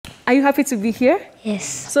Are you happy to be here? Yes.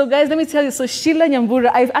 So guys, let me tell you, so Sheila Nyambura,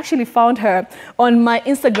 I've actually found her on my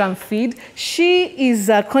Instagram feed. She is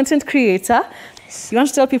a content creator. Yes. You want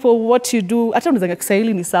to tell people what you do? Hata unaweza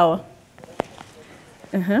Kiswahili ni sawa.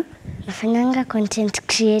 Nafanyanga content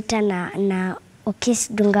creator na Okis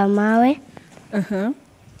Dungamawe.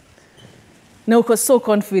 No, because so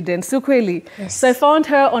confident, so quickly. Yes. So I found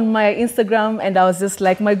her on my Instagram and I was just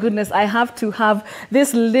like, my goodness, I have to have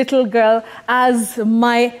this little girl as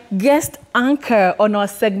my guest anchor on our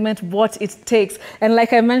segment, What It Takes. And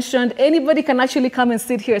like I mentioned, anybody can actually come and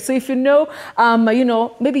sit here. So if you know,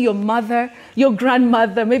 maybe your mother, your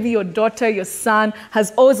grandmother, maybe your daughter, your son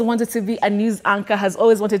has always wanted to be a news anchor, has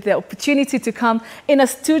always wanted the opportunity to come in a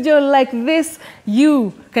studio like this,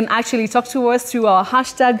 you can actually talk to us through our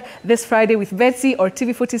hashtag This Friday with Betty or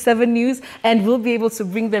TV47 News, and we'll be able to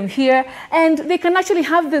bring them here. And they can actually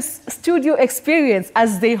have this studio experience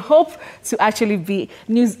as they hope to actually be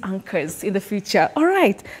news anchors in the future. All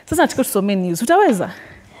right. Sasa nataka tusome news. Utaweza?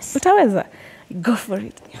 Yes. Utaweza? Go for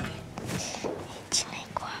it.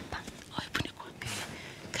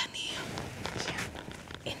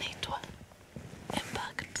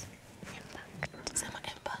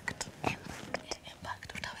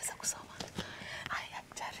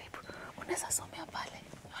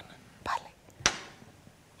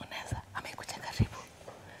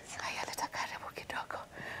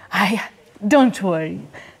 Don't worry.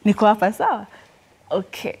 Niko hapa sawa?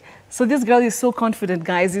 Okay. So this girl is so confident,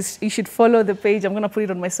 guys. You should follow the page. I'm going to put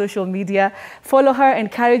it on my social media. Follow her,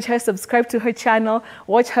 encourage her, subscribe to her channel,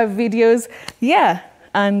 watch her videos. Yeah.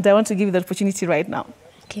 And I want to give you the opportunity right now.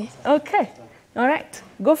 Okay. Okay. All right.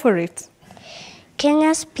 Go for it.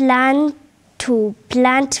 Kenya's plan to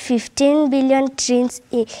plant 15 billion trees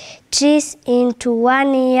into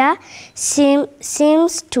 1 year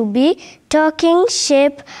seems to be taking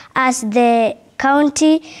shape as the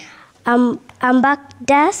county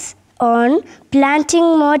embarks on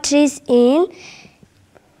planting more trees in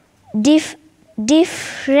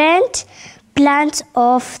different plants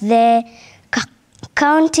of the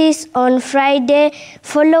counties on Friday,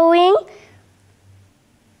 following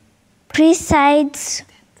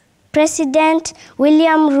President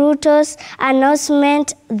William Ruto's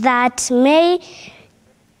announcement that May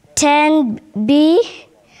 10 be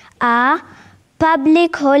a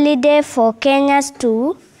public holiday for Kenyans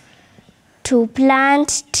to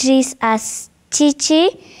plant trees, as Chichi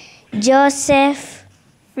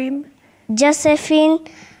Josephine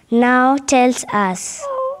now tells us.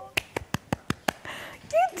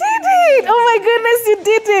 You did it! Oh my goodness, you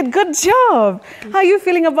did it! Good job! How are you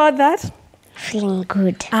feeling about that? Feeling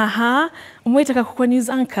good. Umetaka kuwa news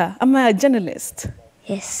anchor ama a journalist?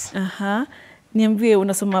 Yes. Niambie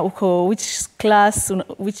unasoma uko which class,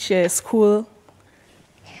 which school?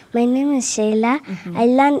 My name is Sheila. I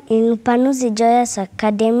learn in Panuzi Joyous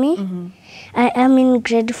Academy. I am in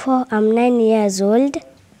grade 4. I'm 9 years old.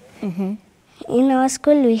 In our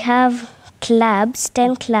school we have clubs,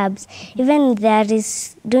 10 clubs. Even there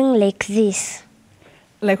is doing like this.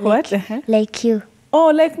 Like what? Like you. Oh,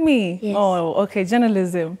 like me? Yes. Oh, okay,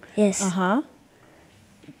 journalism. Yes.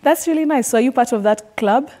 That's really nice. So are you part of that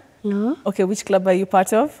club? No. Okay, which club are you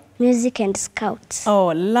part of? Music and Scouts.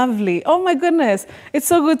 Oh, lovely. Oh my goodness. It's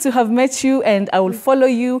so good to have met you, and I will follow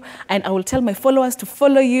you, and I will tell my followers to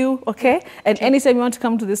follow you, okay? And anytime you want to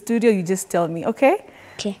come to the studio, you just tell me, okay?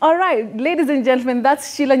 Okay. All right, ladies and gentlemen,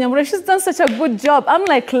 that's Sheila Nyambura. She's done such a good job. I'm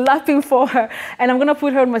like clapping for her, and I'm going to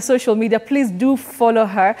put her on my social media. Please do follow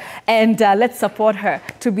her, and let's support her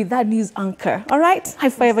to be that news anchor. All right?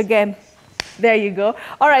 High five again. There you go.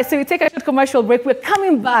 All right, so we take a short commercial break. We're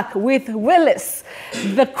coming back with Willis,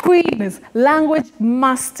 the Queen's language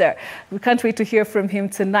master. We can't wait to hear from him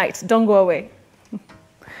tonight. Don't go away.